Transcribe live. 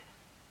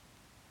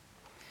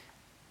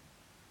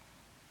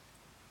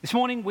This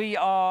morning we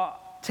are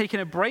taking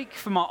a break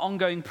from our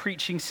ongoing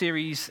preaching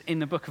series in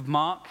the book of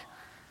Mark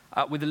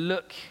with a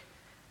look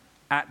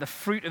at the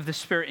fruit of the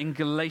Spirit in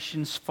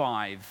Galatians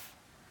 5,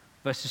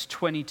 verses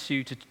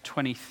 22 to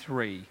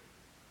 23.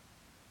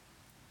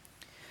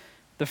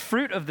 The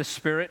fruit of the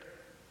Spirit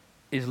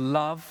is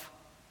love,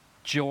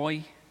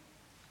 joy,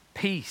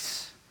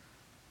 peace,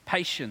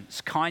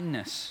 patience,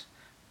 kindness,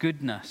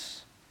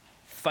 goodness,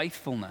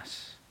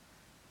 faithfulness,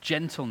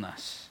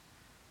 gentleness,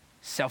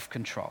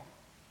 self-control.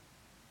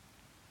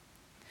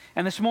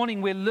 And this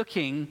morning we're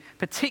looking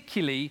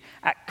particularly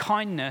at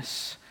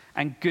kindness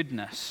and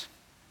goodness.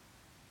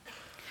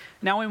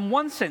 Now, in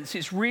one sense,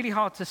 it's really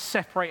hard to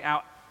separate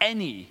out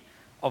any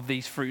of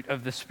these fruit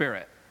of the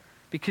Spirit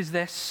because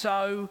they're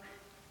so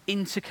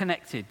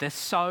interconnected, they're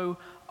so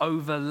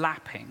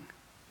overlapping.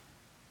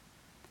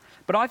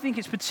 But I think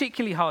it's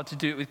particularly hard to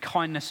do it with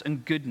kindness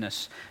and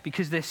goodness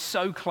because they're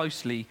so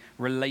closely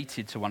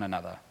related to one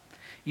another.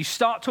 You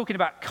start talking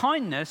about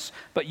kindness,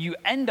 but you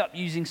end up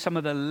using some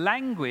of the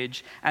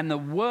language and the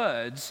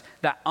words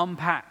that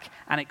unpack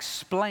and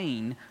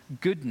explain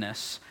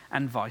goodness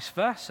and vice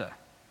versa.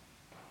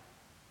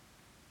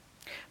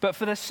 But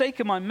for the sake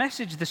of my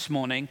message this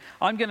morning,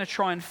 I'm going to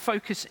try and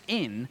focus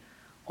in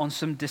on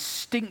some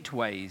distinct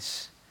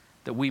ways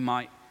that we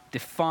might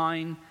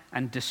define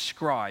and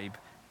describe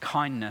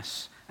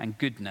kindness and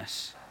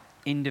goodness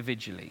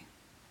individually.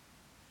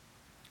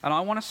 And I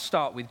want to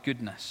start with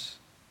goodness.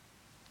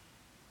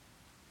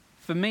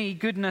 For me,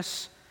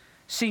 goodness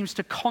seems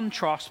to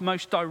contrast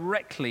most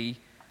directly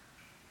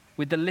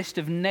with the list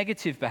of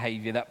negative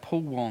behavior that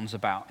Paul warns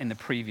about in the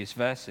previous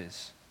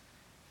verses.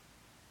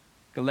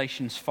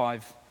 Galatians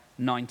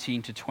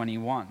 5:19 to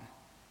 21.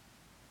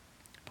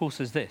 Paul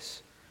says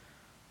this: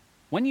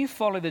 when you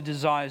follow the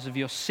desires of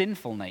your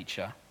sinful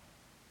nature,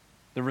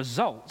 the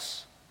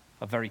results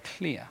are very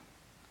clear.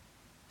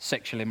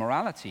 Sexual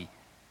immorality,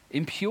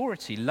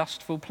 impurity,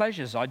 lustful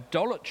pleasures,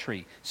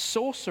 idolatry,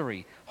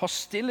 sorcery,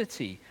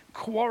 hostility,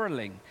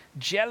 quarreling,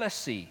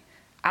 jealousy,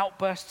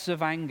 outbursts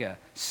of anger,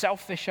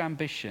 selfish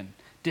ambition,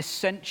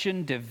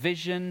 dissension,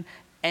 division,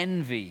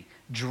 envy,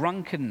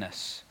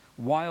 drunkenness,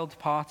 wild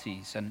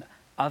parties, and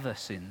other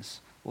sins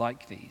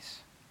like these.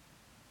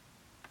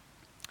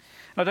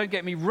 Now, don't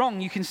get me wrong,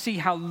 you can see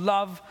how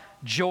love,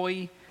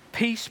 joy,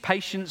 peace,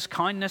 patience,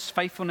 kindness,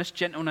 faithfulness,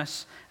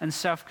 gentleness, and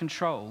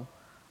self-control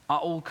are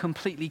all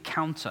completely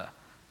counter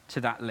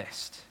to that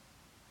list.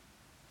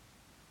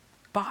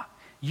 But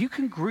you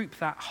can group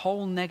that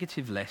whole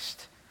negative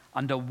list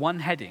under one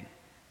heading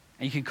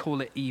and you can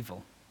call it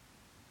evil.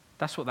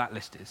 That's what that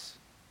list is.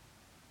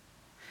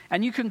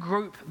 And you can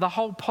group the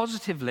whole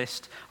positive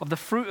list of the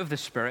fruit of the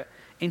Spirit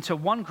into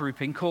one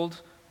grouping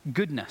called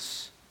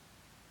goodness.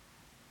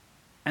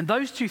 And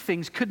those two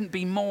things couldn't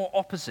be more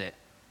opposite.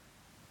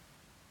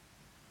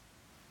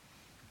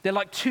 They're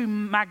like two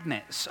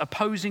magnets,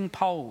 opposing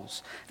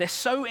poles. They're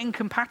so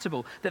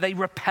incompatible that they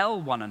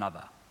repel one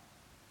another.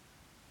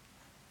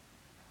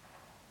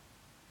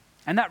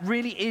 And that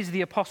really is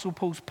the Apostle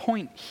Paul's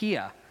point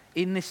here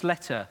in this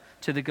letter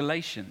to the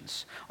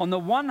Galatians. On the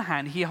one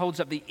hand, he holds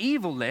up the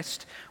evil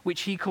list,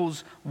 which he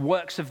calls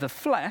works of the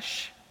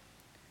flesh.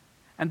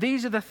 And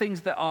these are the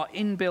things that our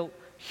inbuilt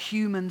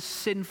human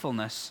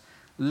sinfulness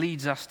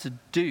leads us to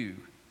do.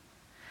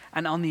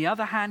 And on the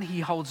other hand, he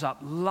holds up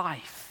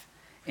life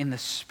in the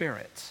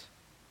Spirit.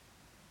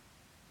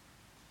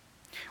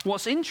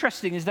 What's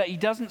interesting is that he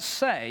doesn't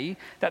say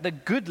that the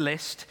good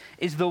list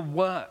is the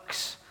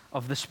works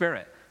of the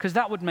Spirit, because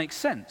that would make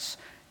sense.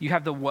 You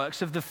have the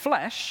works of the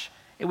flesh.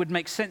 It would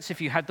make sense if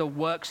you had the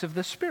works of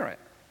the Spirit.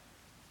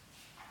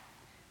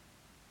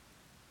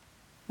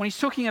 When he's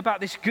talking about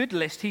this good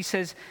list, he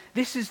says,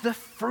 this is the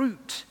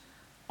fruit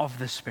of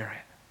the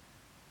Spirit.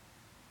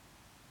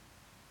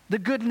 The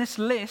goodness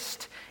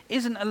list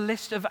isn't a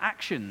list of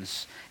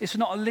actions. It's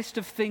not a list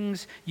of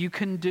things you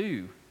can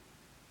do.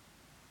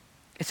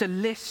 It's a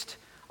list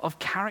of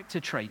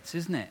character traits,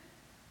 isn't it?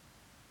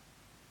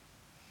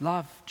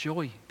 Love,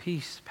 joy,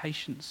 peace,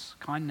 patience,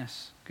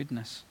 kindness,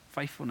 goodness,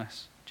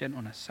 faithfulness,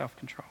 gentleness,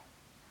 self-control.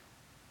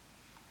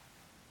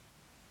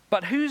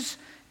 But whose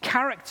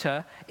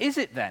character is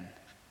it then?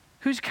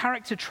 Whose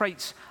character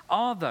traits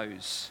are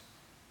those?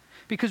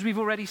 Because we've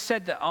already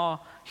said that our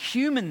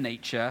human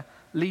nature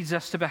leads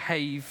us to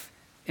behave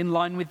in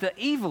line with the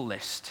evil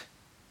list.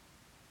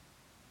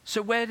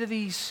 So where do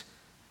these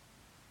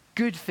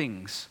good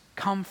things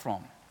come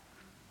from?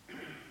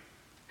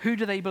 Who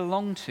do they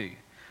belong to?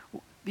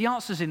 The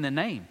answer's in the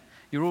name.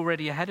 You're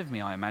already ahead of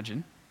me, I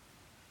imagine.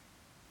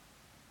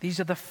 These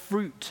are the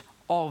fruit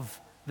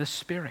of the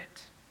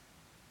Spirit.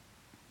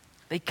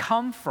 They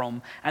come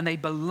from and they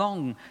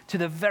belong to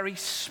the very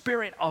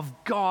Spirit of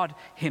God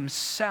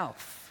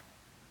Himself.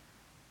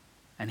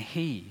 And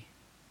He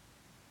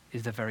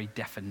is the very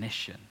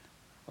definition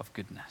of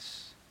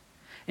goodness.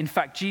 In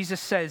fact, Jesus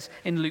says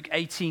in Luke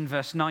 18,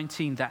 verse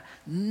 19, that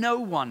no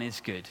one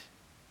is good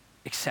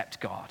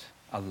except God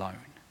alone.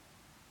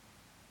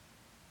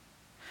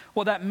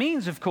 What that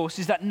means, of course,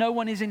 is that no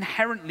one is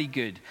inherently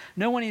good.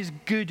 No one is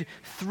good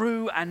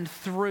through and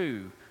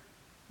through.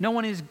 No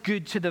one is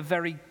good to the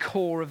very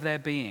core of their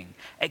being,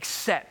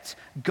 except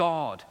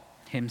God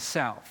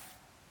himself.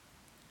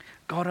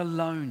 God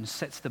alone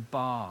sets the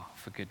bar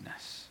for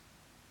goodness.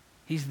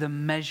 He's the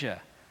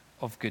measure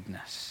of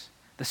goodness,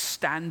 the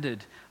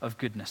standard of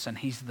goodness, and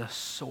he's the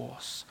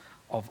source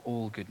of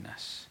all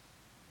goodness.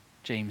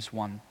 James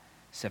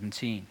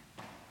 1:17.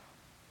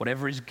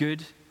 Whatever is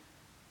good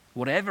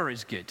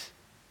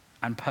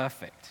and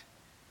perfect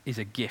is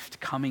a gift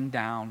coming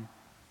down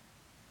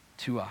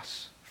to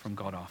us from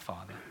God our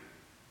Father.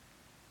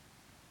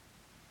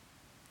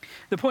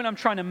 The point I'm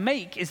trying to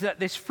make is that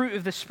this fruit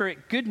of the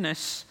Spirit,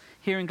 goodness,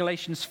 here in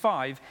Galatians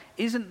 5,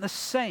 isn't the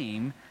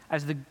same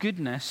as the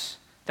goodness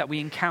that we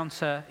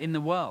encounter in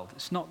the world.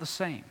 It's not the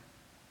same.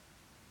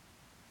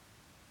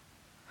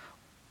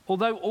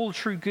 Although all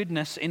true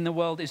goodness in the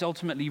world is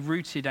ultimately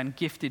rooted and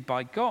gifted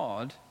by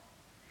God,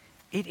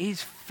 it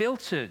is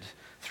filtered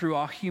through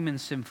our human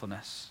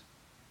sinfulness.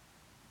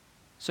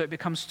 So it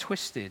becomes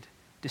twisted,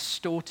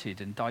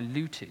 distorted, and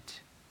diluted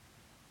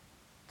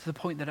to the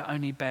point that it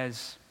only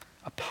bears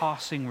a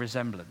passing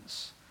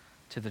resemblance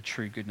to the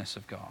true goodness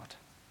of God.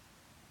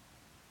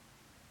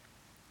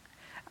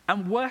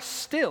 And worse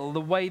still,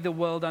 the way the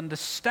world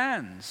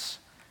understands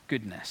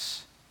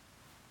goodness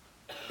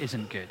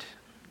isn't good.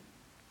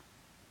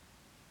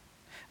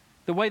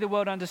 The way the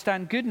world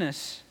understands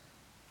goodness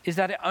is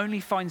that it only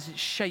finds its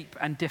shape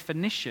and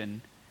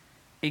definition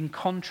in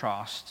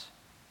contrast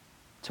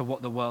to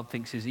what the world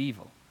thinks is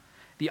evil.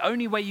 The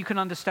only way you can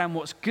understand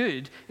what's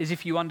good is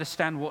if you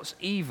understand what's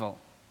evil.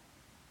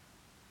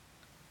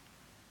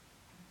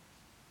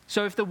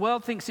 So if the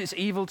world thinks it's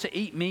evil to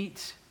eat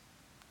meat,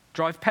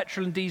 drive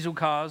petrol and diesel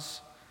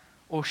cars,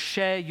 or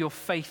share your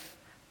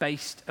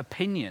faith-based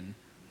opinion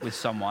with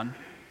someone,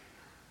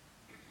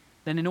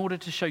 then in order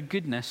to show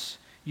goodness,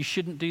 you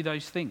shouldn't do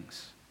those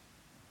things.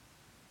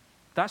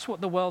 That's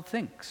what the world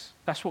thinks.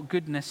 That's what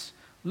goodness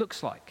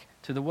looks like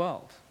to the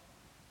world.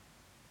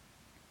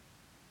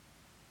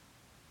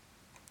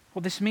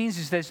 What this means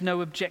is there's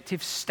no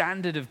objective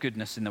standard of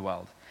goodness in the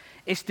world.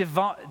 It's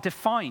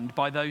defined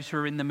by those who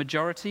are in the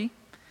majority,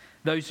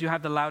 those who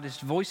have the loudest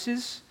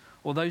voices,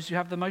 or those who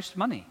have the most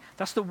money.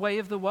 That's the way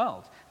of the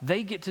world.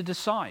 They get to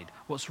decide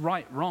what's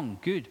right, wrong,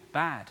 good,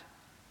 bad.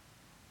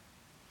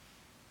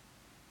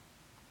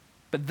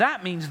 But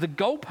that means the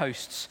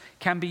goalposts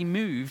can be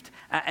moved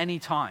at any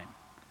time.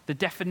 The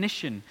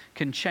definition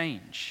can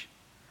change.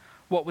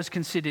 What was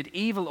considered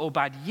evil or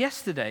bad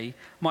yesterday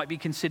might be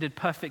considered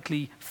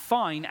perfectly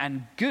fine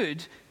and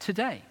good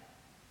today.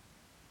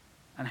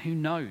 And who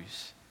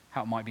knows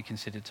how it might be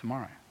considered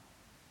tomorrow.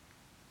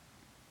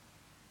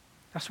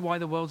 That's why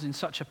the world's in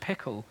such a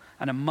pickle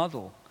and a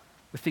muddle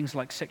with things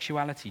like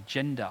sexuality,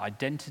 gender,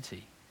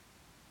 identity.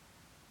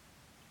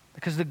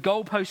 Because the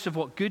goalposts of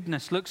what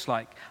goodness looks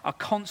like are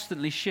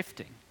constantly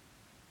shifting.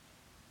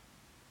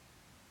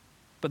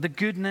 But the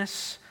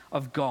goodness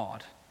of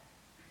God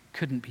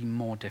couldn't be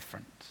more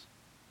different.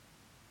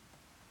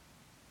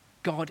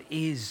 God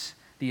is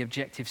the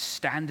objective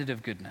standard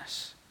of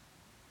goodness.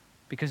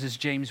 Because as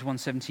James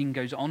 1:17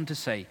 goes on to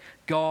say,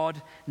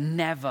 God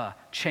never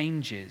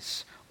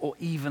changes or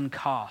even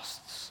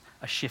casts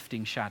a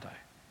shifting shadow.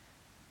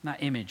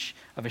 That image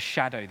of a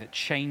shadow that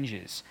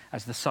changes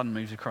as the sun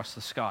moves across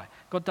the sky.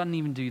 God doesn't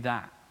even do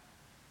that.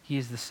 He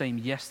is the same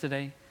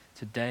yesterday,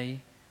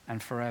 today,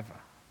 and forever.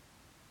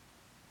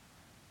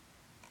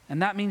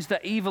 And that means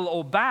that evil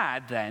or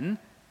bad then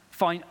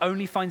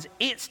only finds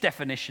its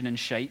definition and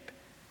shape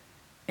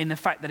in the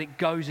fact that it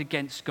goes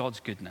against God's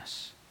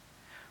goodness.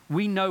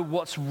 We know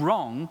what's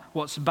wrong,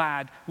 what's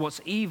bad,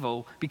 what's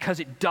evil because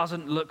it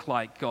doesn't look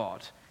like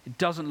God. It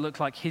doesn't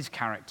look like his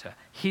character,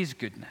 his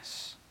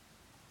goodness.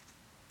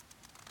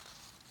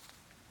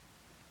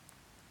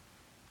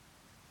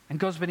 And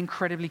God's been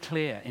incredibly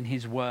clear in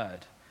his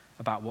word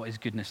about what his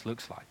goodness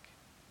looks like.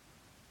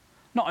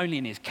 Not only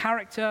in his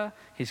character,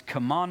 his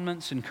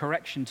commandments and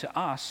correction to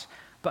us,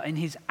 but in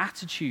his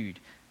attitude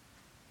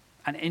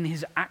and in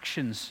his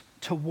actions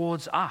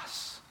towards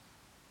us.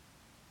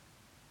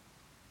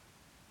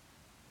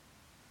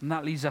 And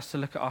that leads us to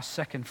look at our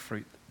second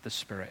fruit, the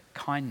Spirit,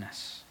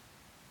 kindness.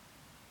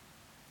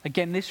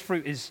 Again, this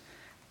fruit is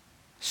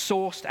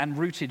sourced and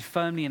rooted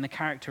firmly in the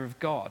character of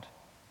God.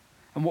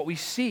 And what we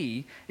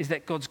see is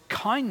that God's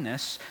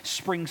kindness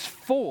springs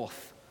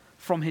forth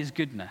from his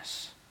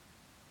goodness.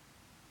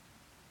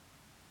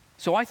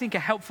 So I think a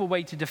helpful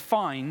way to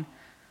define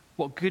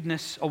what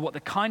goodness or what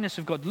the kindness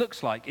of God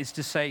looks like is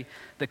to say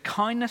the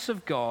kindness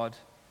of God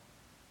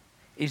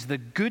is the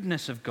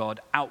goodness of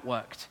God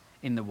outworked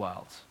in the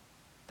world.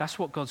 That's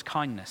what God's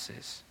kindness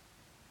is.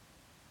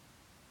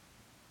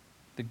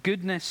 The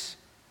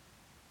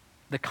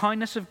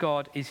kindness of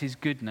God is his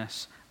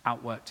goodness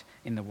outworked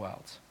in the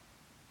world.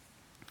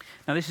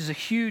 Now, this is a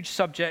huge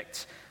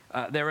subject.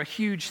 There are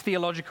huge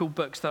theological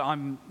books that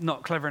I'm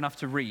not clever enough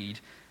to read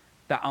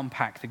that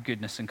unpack the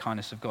goodness and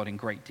kindness of God in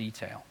great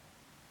detail.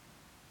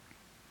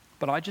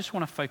 But I just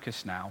want to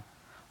focus now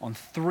on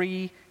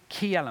three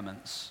key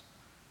elements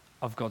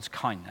of God's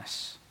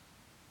kindness: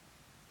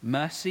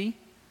 mercy,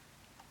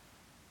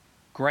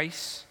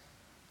 grace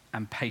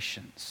and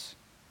patience.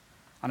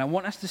 And I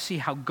want us to see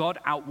how God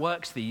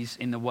outworks these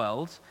in the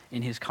world,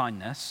 in his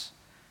kindness.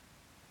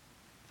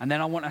 And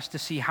then I want us to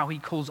see how he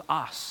calls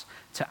us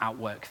to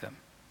outwork them.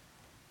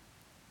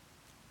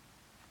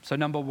 So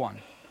number one,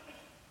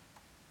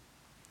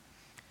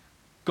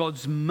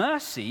 God's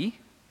mercy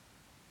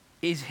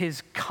is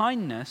his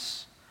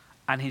kindness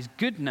and his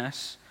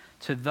goodness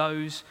to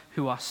those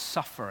who are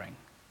suffering.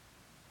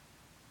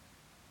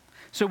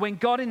 So when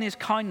God in his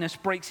kindness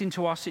breaks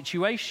into our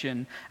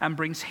situation and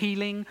brings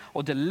healing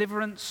or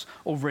deliverance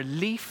or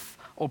relief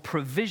or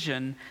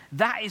provision,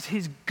 that is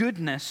his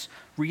goodness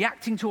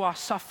reacting to our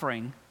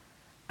suffering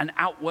and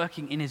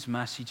outworking in his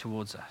mercy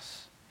towards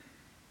us.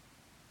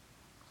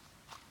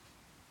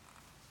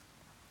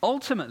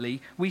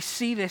 Ultimately, we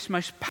see this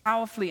most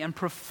powerfully and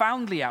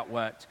profoundly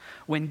outworked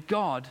when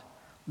God,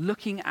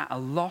 looking at a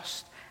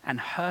lost and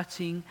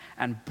hurting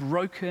and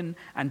broken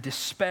and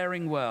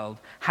despairing world,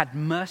 had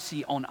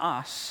mercy on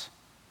us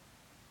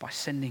by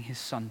sending his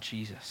son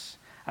Jesus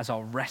as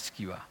our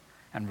rescuer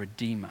and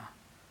redeemer,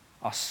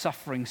 our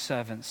suffering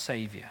servant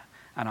savior,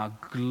 and our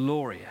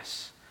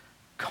glorious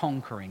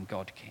conquering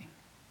God King.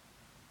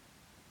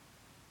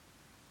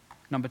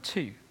 Number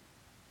two,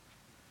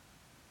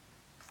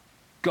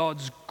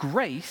 God's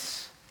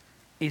grace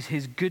is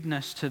his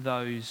goodness to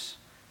those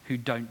who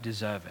don't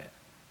deserve it.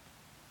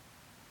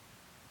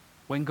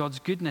 When God's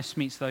goodness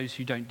meets those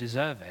who don't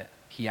deserve it,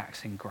 he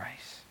acts in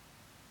grace.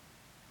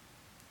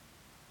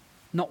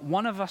 Not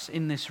one of us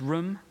in this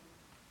room,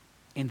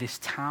 in this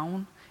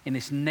town, in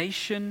this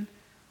nation,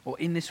 or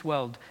in this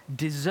world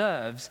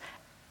deserves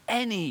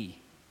any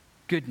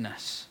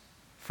goodness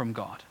from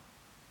God.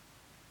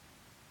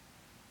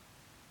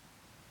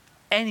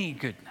 Any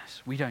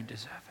goodness. We don't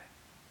deserve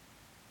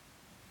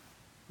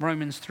it.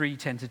 Romans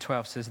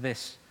 3:10-12 says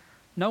this: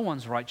 no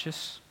one's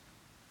righteous,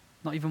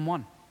 not even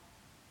one.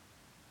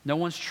 No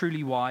one's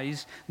truly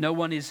wise. No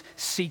one is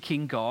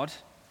seeking God.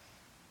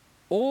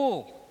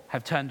 All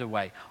have turned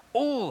away.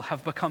 All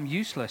have become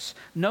useless.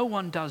 No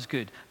one does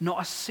good,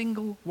 not a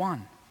single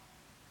one.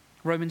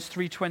 Romans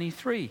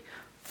 3:23,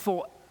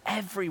 for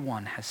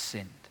everyone has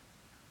sinned,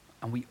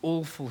 and we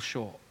all fall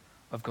short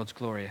of God's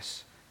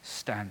glorious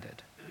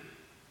standard.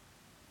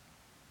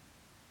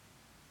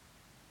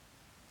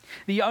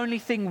 The only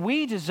thing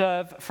we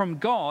deserve from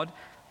God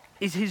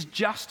is his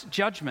just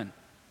judgment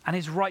and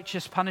his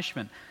righteous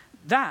punishment.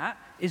 That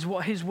is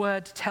what his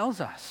word tells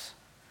us.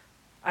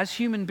 As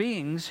human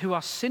beings who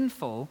are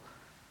sinful,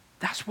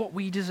 that's what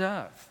we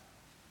deserve.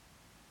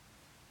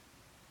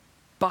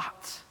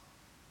 But,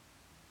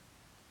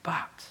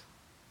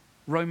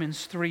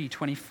 Romans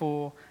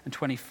 3:24 and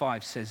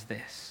 25 says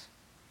this: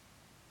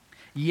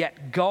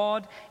 yet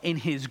God in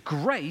his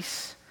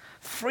grace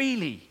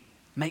freely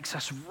makes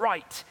us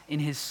right in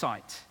his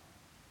sight.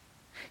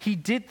 He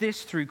did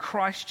this through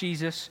Christ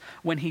Jesus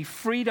when he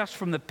freed us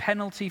from the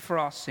penalty for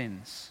our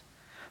sins.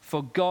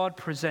 For God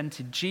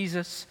presented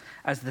Jesus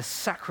as the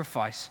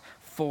sacrifice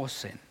for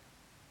sin.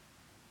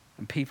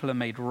 And people are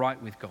made right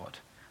with God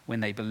when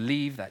they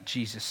believe that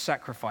Jesus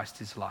sacrificed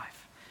his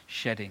life,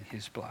 shedding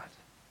his blood.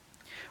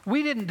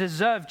 We didn't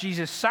deserve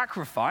Jesus'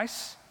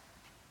 sacrifice.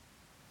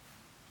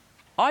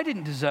 I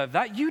didn't deserve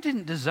that. You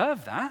didn't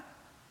deserve that.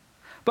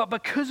 But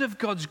because of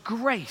God's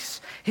grace,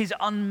 his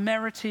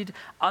unmerited,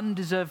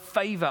 undeserved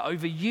favor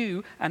over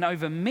you and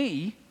over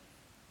me,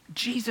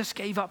 Jesus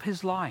gave up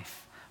his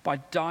life by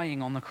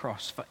dying on the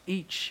cross for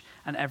each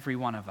and every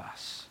one of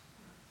us.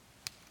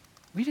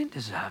 We didn't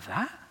deserve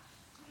that.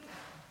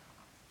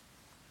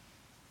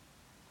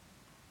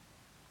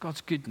 God's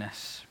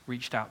goodness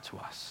reached out to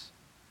us,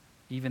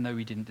 even though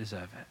we didn't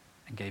deserve it,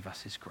 and gave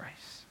us his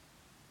grace.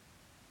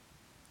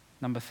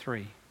 Number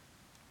three,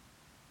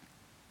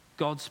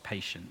 God's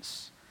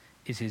patience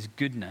is his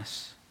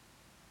goodness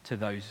to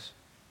those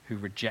who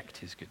reject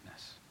his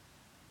goodness.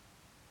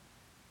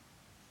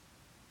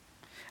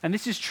 And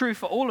this is true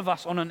for all of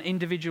us on an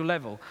individual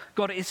level.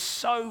 God is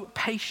so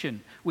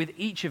patient with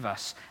each of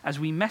us as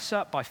we mess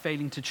up by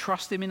failing to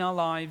trust him in our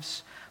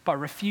lives, by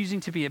refusing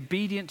to be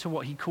obedient to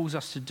what he calls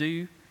us to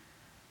do,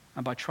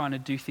 and by trying to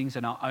do things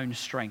in our own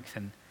strength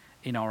and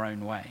in our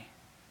own way.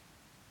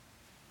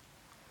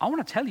 I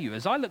want to tell you,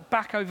 as I look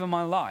back over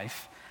my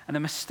life and the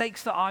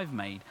mistakes that I've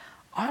made,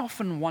 I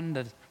often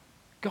wondered,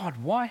 God,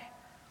 why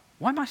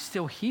am I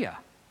still here?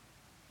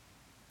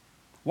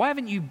 Why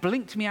haven't you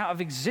blinked me out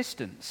of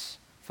existence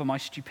for my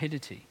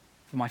stupidity,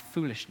 for my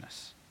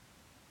foolishness?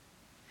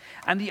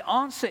 And the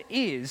answer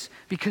is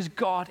because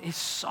God is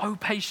so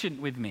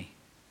patient with me.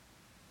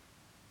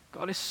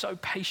 God is so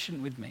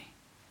patient with me.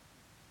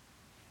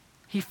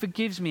 He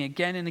forgives me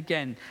again and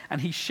again,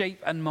 and he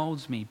shapes and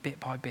molds me bit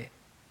by bit,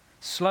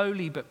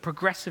 slowly but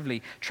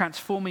progressively,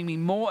 transforming me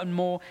more and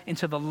more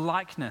into the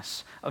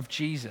likeness of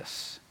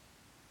Jesus.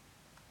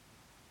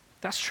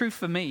 That's true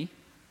for me.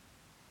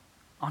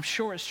 I'm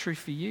sure it's true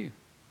for you.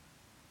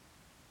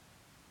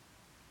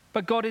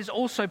 But God is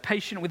also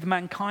patient with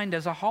mankind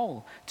as a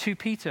whole. 2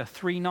 Peter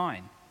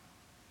 3:9.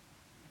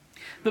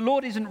 The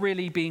Lord isn't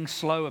really being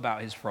slow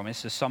about his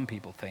promise, as some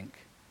people think.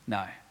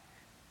 No.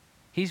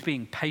 He's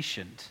being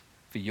patient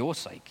for your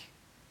sake.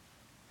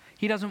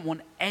 He doesn't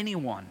want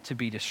anyone to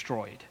be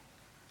destroyed,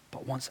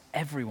 but wants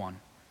everyone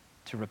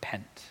to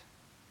repent.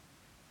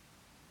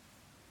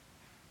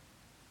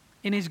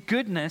 In his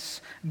goodness,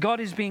 God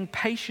is being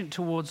patient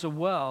towards a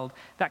world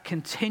that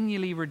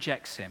continually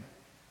rejects him.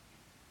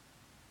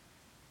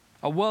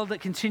 A world that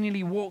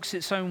continually walks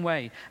its own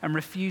way and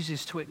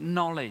refuses to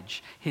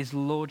acknowledge his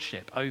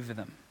lordship over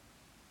them.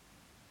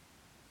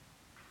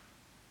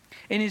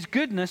 In his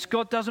goodness,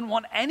 God doesn't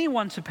want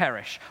anyone to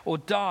perish or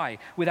die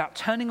without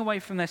turning away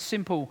from their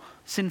simple,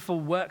 sinful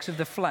works of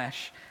the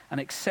flesh and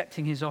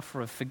accepting his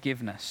offer of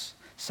forgiveness,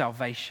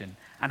 salvation,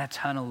 and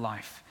eternal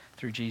life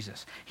through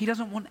Jesus. He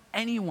doesn't want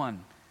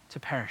anyone to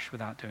perish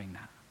without doing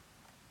that.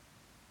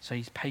 So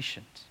he's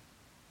patient.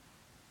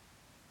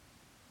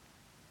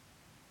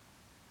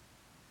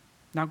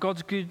 Now,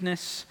 God's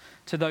goodness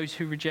to those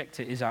who reject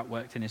it is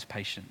outworked in his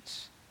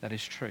patience. That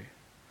is true.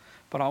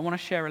 But I want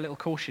to share a little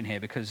caution here,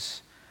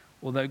 because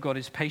although God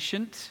is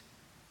patient,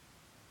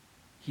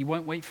 he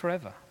won't wait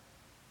forever.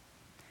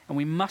 And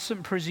we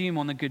mustn't presume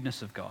on the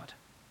goodness of God,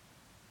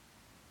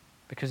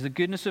 because the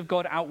goodness of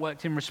God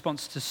outworked in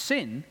response to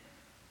sin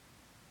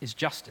is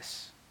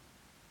justice.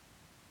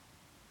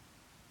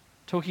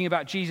 Talking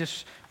about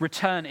Jesus'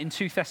 return in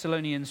 2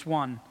 Thessalonians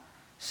 1,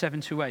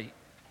 7-8.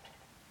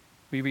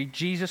 We read,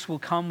 Jesus will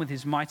come with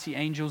his mighty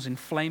angels in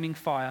flaming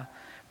fire,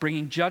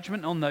 bringing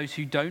judgment on those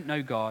who don't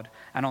know God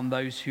and on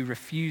those who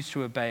refuse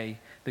to obey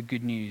the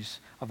good news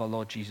of our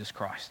Lord Jesus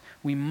Christ.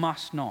 We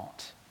must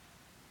not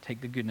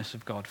take the goodness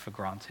of God for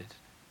granted.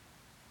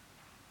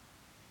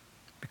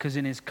 Because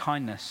in his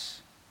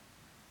kindness,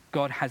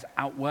 God has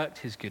outworked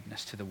his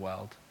goodness to the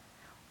world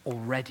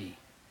already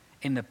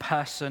in the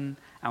person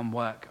and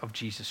work of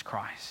Jesus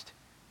Christ.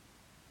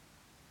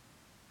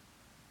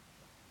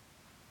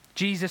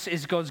 Jesus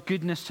is God's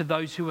goodness to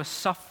those who are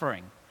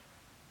suffering.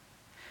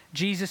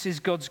 Jesus is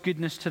God's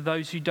goodness to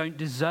those who don't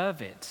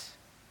deserve it.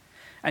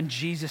 And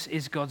Jesus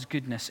is God's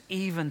goodness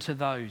even to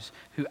those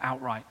who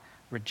outright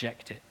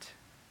reject it.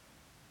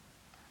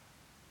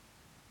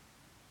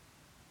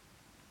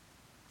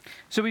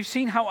 So we've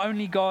seen how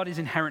only God is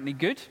inherently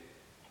good.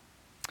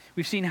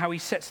 We've seen how he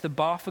sets the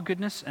bar for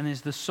goodness and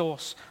is the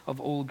source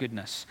of all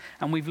goodness.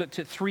 And we've looked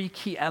at three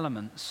key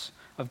elements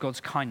of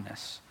God's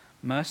kindness: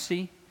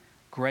 mercy,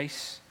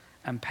 grace,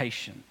 and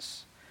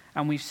patience.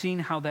 And we've seen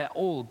how they're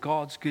all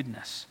God's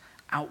goodness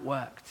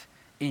outworked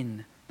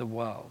in the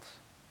world.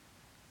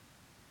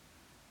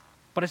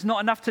 But it's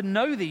not enough to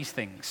know these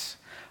things.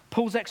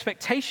 Paul's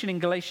expectation in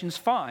Galatians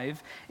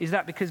 5 is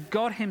that because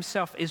God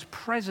himself is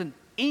present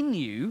in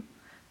you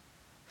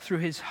through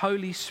his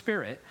Holy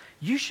Spirit,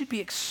 you should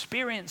be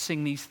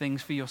experiencing these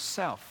things for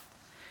yourself.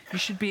 You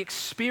should be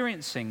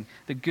experiencing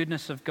the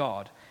goodness of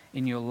God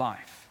in your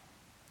life.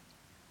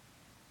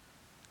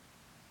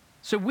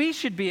 So we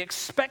should be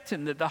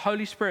expectant that the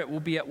Holy Spirit will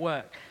be at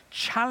work,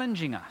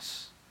 challenging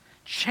us,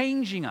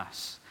 changing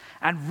us,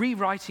 and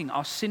rewriting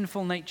our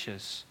sinful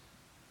natures.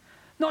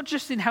 Not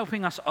just in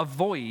helping us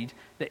avoid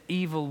the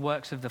evil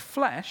works of the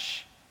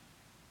flesh,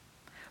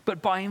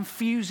 but by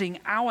infusing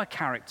our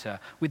character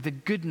with the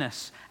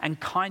goodness and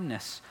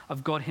kindness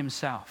of God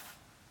himself.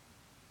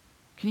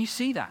 Can you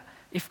see that?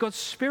 If God's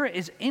Spirit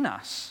is in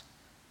us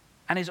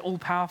and is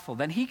all-powerful,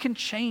 then he can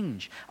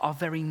change our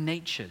very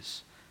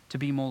natures to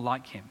be more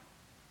like him.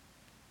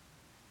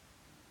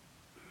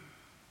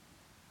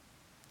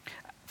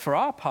 For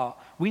our part,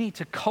 we need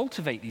to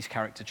cultivate these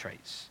character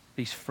traits,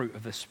 these fruit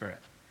of the Spirit.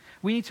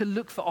 We need to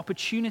look for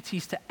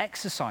opportunities to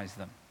exercise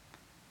them.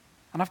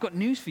 And I've got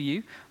news for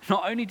you.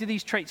 Not only do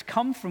these traits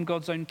come from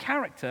God's own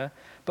character,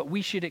 but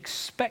we should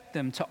expect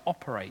them to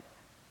operate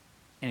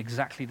in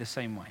exactly the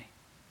same way.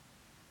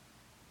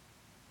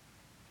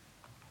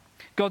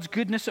 God's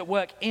goodness at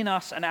work in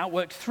us and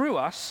outworked through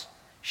us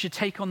should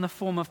take on the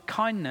form of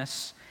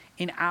kindness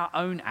in our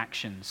own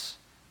actions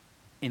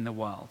in the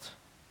world.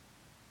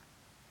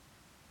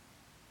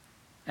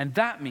 And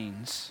that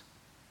means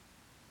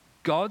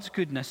God's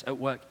goodness at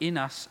work in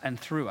us and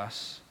through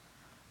us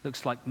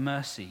looks like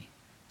mercy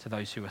to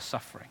those who are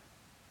suffering.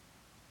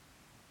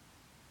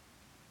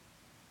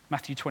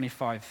 Matthew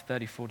 25,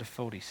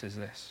 34-40 says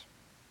this.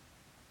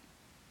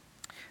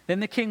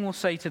 Then the king will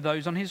say to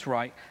those on his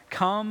right,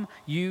 "Come,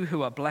 you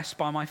who are blessed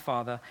by my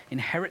Father,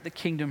 inherit the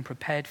kingdom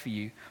prepared for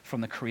you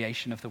from the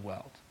creation of the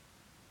world.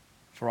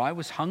 For I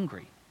was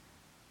hungry,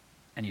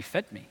 and you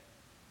fed me.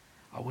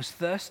 I was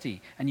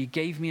thirsty, and you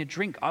gave me a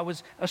drink. I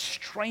was a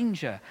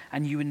stranger,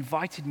 and you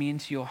invited me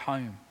into your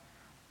home.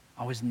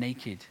 I was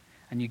naked,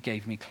 and you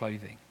gave me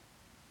clothing.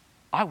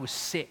 I was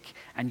sick,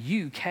 and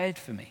you cared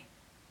for me.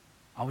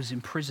 I was in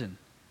prison,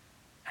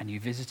 and you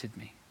visited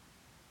me."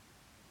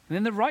 And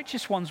then the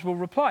righteous ones will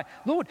reply,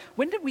 "Lord,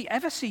 when did we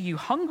ever see you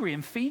hungry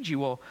and feed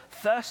you, or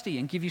thirsty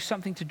and give you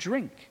something to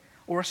drink,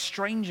 or a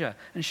stranger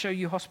and show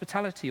you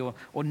hospitality, or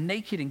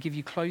naked and give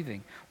you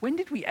clothing? When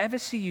did we ever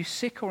see you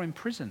sick or in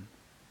prison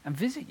and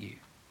visit you?"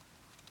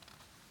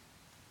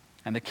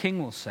 And the king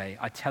will say,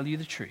 "I tell you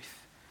the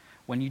truth.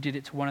 When you did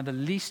it to one of the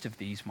least of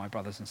these, my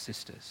brothers and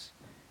sisters,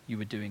 you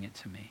were doing it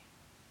to me."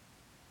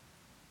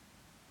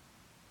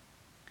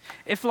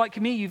 If, like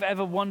me, you've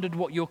ever wondered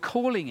what your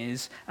calling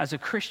is as a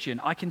Christian,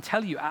 I can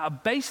tell you at a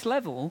base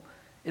level,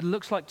 it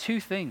looks like two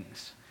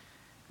things.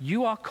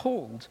 You are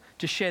called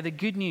to share the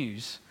good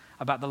news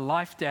about the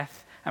life,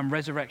 death, and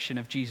resurrection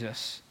of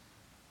Jesus.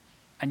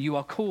 And you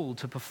are called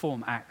to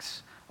perform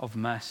acts of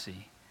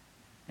mercy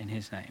in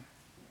his name.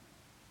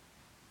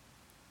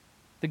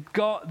 The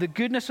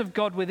goodness of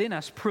God within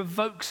us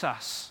provokes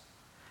us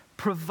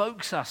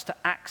to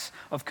acts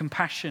of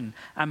compassion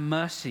and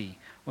mercy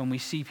when we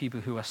see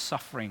people who are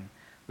suffering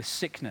with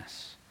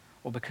sickness,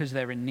 or because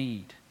they're in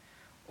need,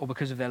 or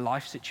because of their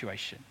life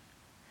situation.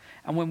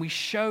 And when we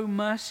show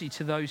mercy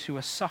to those who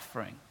are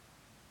suffering,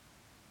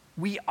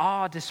 we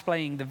are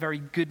displaying the very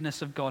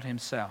goodness of God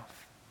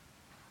himself.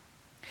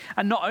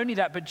 And not only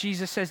that, but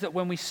Jesus says that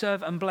when we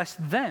serve and bless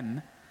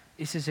them,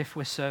 it's as if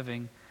we're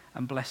serving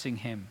and blessing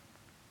him.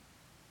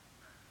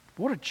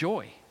 What a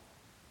joy.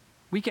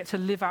 We get to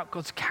live out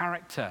God's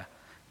character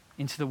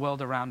into the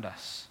world around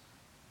us.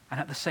 And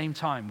at the same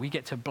time, we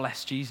get to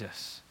bless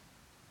Jesus.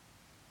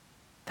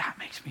 That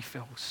makes me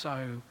feel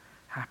so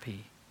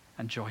happy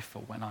and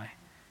joyful when I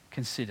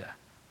consider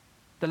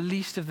the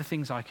least of the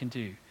things I can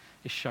do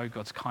is show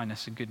God's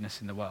kindness and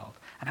goodness in the world.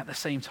 And at the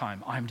same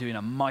time, I'm doing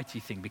a mighty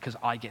thing because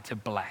I get to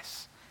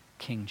bless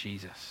King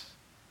Jesus.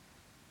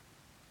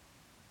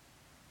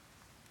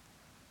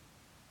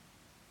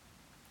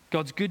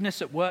 God's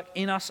goodness at work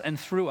in us and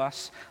through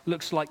us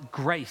looks like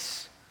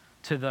grace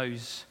to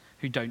those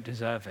who don't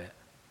deserve it.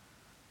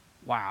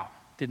 Wow,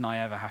 didn't I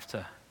ever have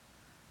to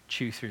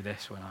chew through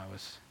this when I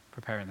was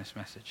preparing this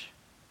message?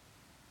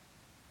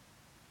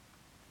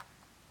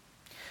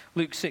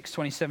 Luke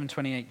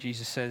 6:27-28,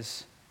 Jesus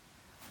says,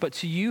 "But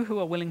to you who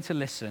are willing to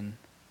listen,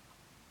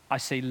 I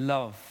say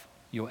love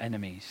your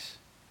enemies.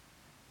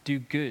 Do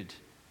good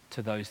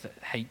to those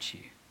that hate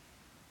you.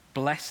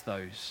 Bless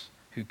those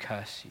who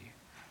curse you.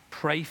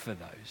 Pray for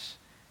those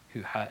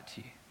who hurt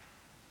you."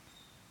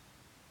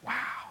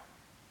 Wow.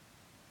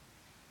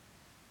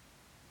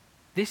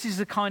 This is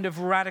the kind of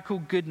radical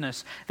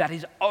goodness that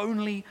is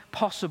only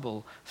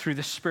possible through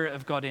the Spirit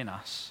of God in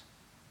us.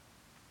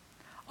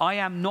 I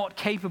am not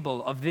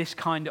capable of this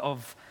kind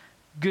of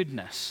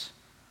goodness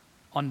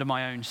under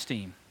my own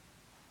steam.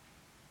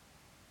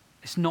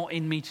 It's not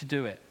in me to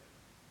do it.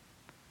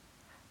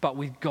 But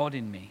with God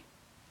in me,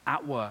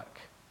 at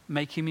work,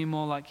 making me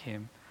more like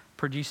him,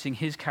 producing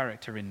his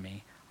character in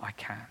me, I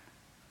can.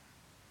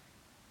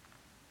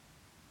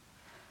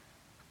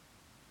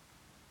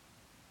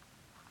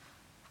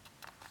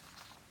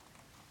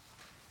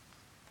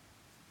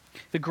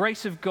 The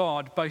grace of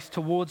God, both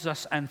towards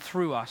us and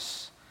through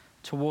us,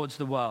 towards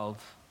the world,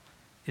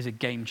 is a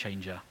game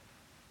changer.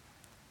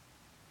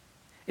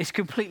 It's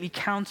completely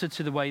counter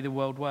to the way the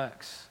world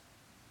works,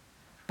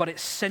 but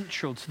it's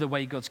central to the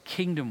way God's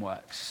kingdom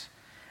works,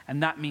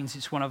 and that means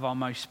it's one of our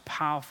most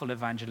powerful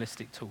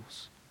evangelistic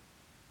tools.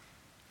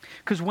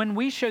 Because when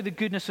we show the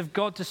goodness of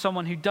God to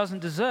someone who doesn't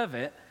deserve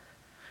it,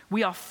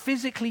 we are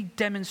physically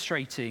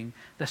demonstrating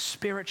the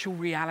spiritual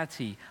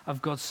reality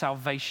of God's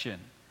salvation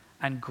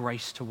and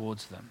grace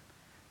towards them.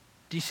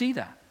 Do you see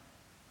that?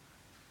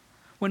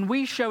 When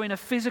we show in a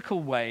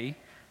physical way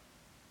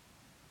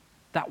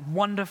that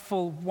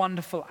wonderful,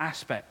 wonderful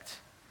aspect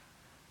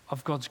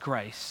of God's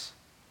grace,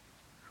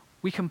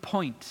 we can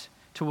point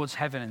towards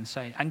heaven and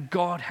say, and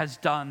God has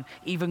done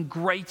even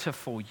greater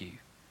for you.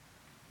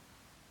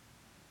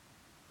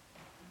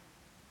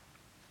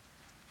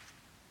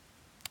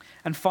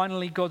 And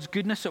finally, God's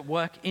goodness at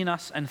work in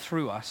us and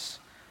through us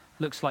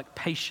looks like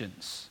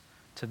patience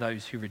to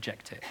those who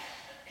reject it.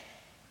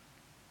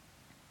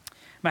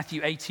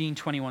 Matthew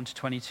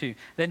 18:21-22.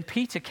 Then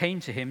Peter came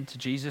to him, to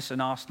Jesus,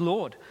 and asked,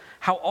 "Lord,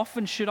 how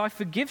often should I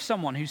forgive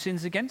someone who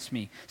sins against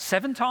me?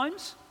 7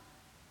 times?"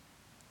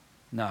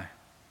 "No,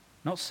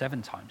 not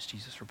 7 times,"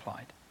 Jesus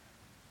replied,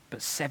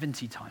 "but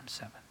 70 times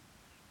 7.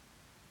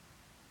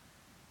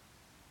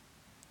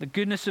 The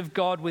goodness of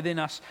God within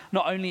us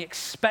not only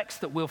expects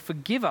that we'll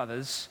forgive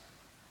others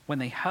when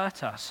they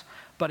hurt us,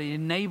 but it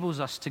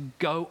enables us to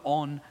go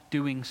on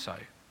doing so,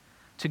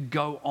 to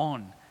go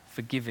on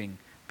forgiving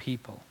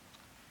people.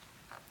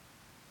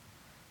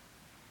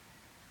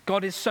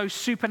 God is so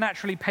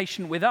supernaturally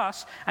patient with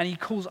us, and he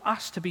calls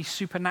us to be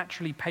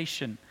supernaturally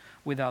patient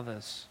with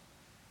others.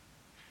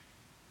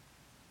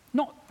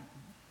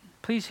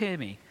 Please hear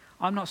me,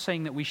 I'm not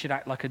saying that we should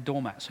act like a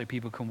doormat so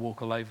people can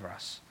walk all over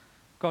us.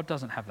 God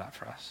doesn't have that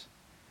for us.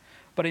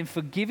 But in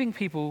forgiving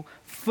people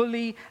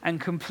fully and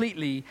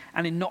completely,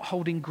 and in not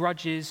holding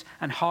grudges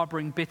and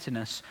harboring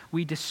bitterness,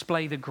 we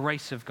display the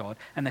grace of God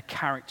and the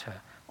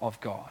character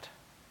of God.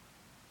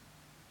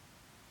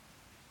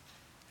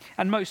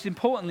 And most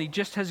importantly,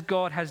 just as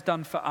God has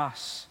done for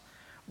us,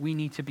 we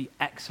need to be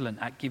excellent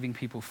at giving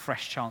people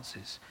fresh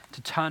chances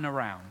to turn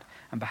around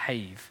and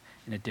behave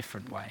in a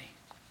different way.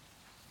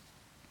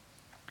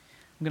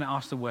 I'm going to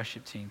ask the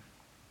worship team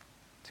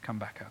to come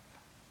back up.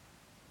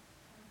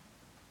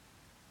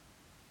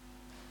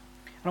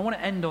 And I want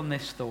to end on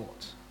this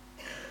thought.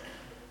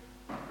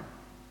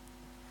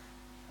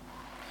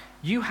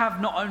 You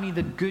have not only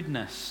the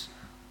goodness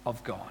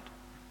of God,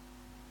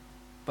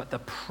 but the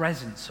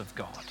presence of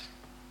God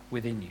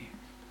within you.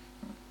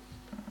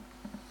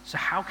 So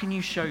how can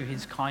you show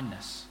his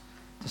kindness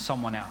to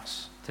someone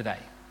else today?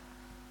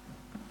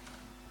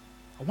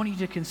 I want you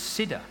to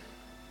consider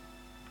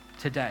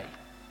today,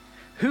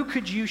 who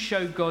could you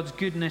show God's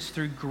goodness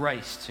through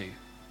grace to?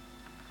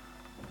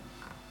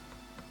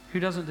 Who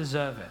doesn't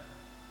deserve it?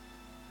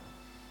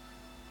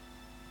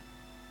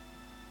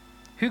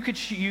 Who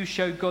could you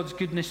show God's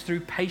goodness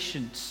through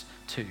patience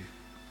to?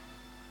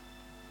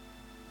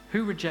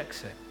 Who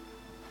rejects it?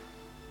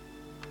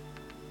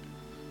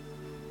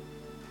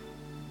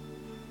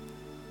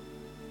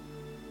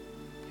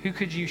 Who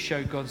could you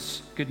show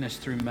God's goodness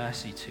through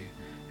mercy to?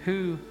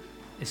 Who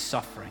is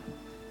suffering?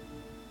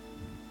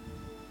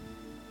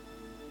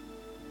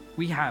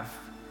 We have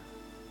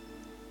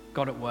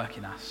God at work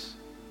in us,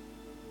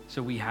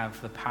 so we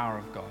have the power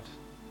of God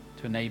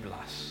to enable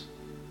us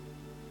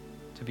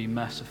to be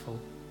merciful,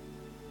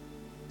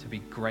 to be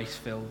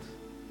grace-filled,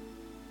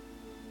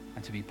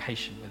 and to be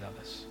patient with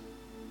others.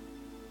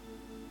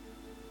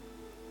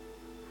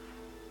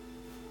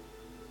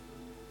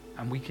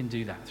 And we can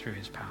do that through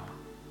his power.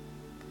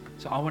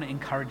 So I want to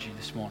encourage you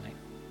this morning,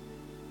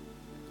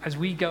 as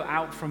we go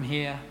out from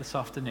here this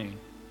afternoon,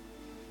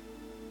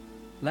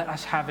 let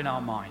us have in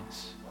our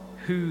minds,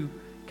 who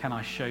can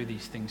I show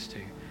these things to?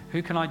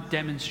 Who can I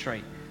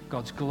demonstrate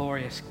God's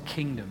glorious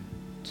kingdom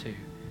to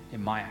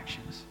in my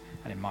actions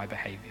and in my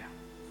behavior?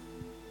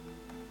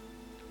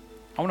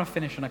 I want to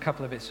finish on a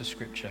couple of bits of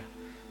scripture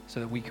so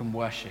that we can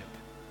worship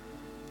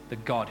the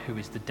God who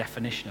is the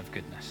definition of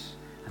goodness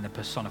and the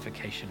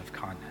personification of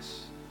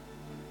kindness.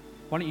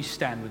 Why don't you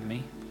stand with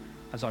me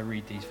as I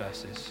read these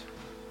verses?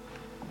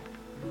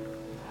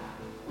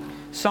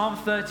 Psalm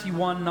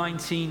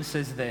 31:19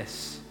 says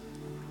this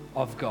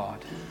of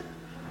God: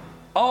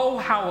 "Oh,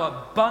 how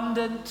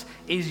abundant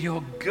is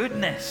your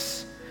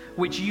goodness,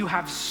 which you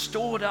have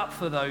stored up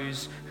for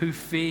those who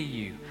fear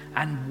you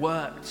and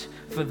worked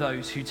for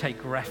those who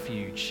take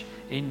refuge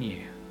in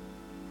you."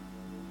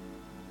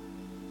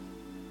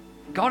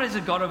 God is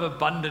a God of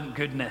abundant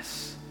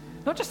goodness,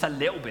 not just a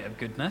little bit of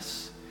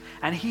goodness.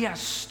 And he has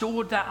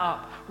stored that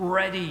up,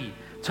 ready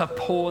to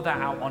pour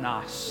that out on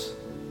us.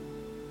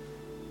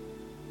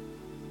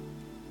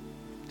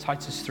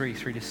 Titus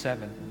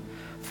 3:3-7.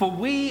 "For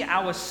we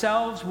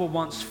ourselves were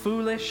once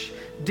foolish,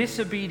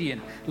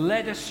 disobedient,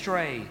 led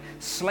astray,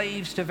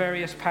 slaves to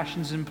various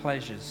passions and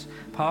pleasures,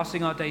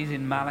 passing our days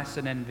in malice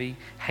and envy,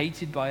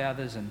 hated by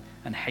others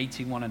and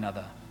hating one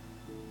another."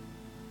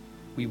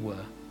 We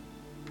were.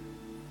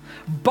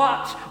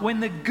 "But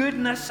when the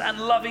goodness and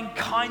loving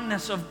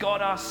kindness of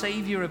God our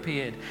Savior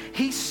appeared,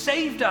 he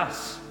saved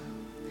us,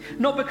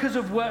 not because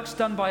of works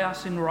done by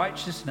us in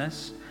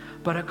righteousness,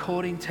 but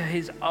according to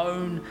his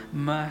own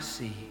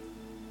mercy,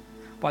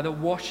 by the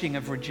washing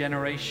of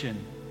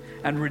regeneration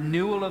and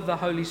renewal of the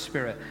Holy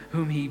Spirit,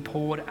 whom he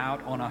poured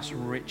out on us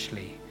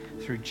richly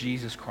through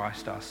Jesus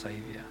Christ our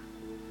Savior,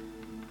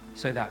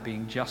 so that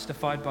being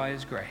justified by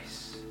his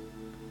grace,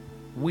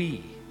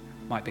 we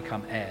might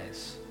become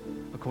heirs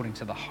according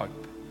to the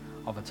hope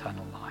of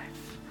eternal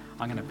life."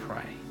 I'm going to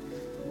pray.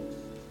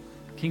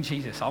 King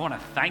Jesus, I want to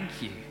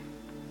thank you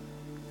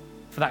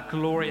for that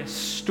glorious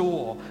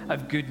store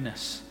of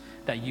goodness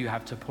that you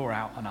have to pour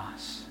out on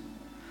us.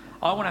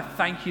 I want to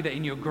thank you that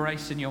in your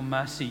grace and your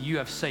mercy, you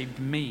have saved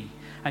me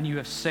and you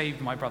have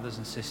saved my brothers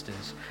and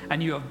sisters,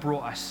 and you have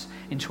brought us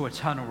into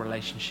eternal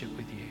relationship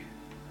with you.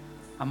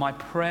 And my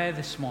prayer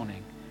this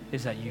morning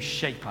is that you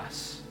shape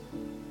us,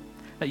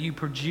 that you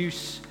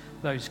produce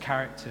those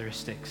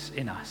characteristics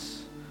in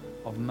us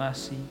of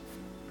mercy,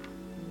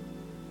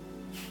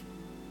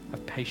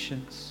 of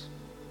patience,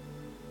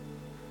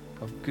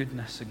 of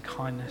goodness and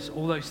kindness,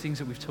 all those things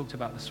that we've talked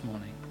about this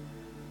morning.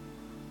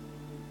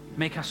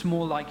 Make us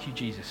more like you,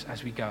 Jesus,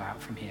 as we go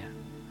out from here.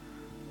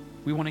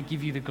 We want to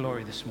give you the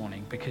glory this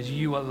morning because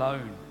you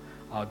alone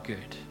are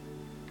good,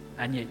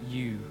 and yet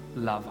you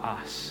love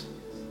us,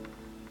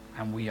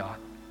 and we are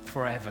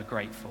forever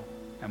grateful,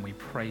 and we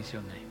praise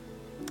your name.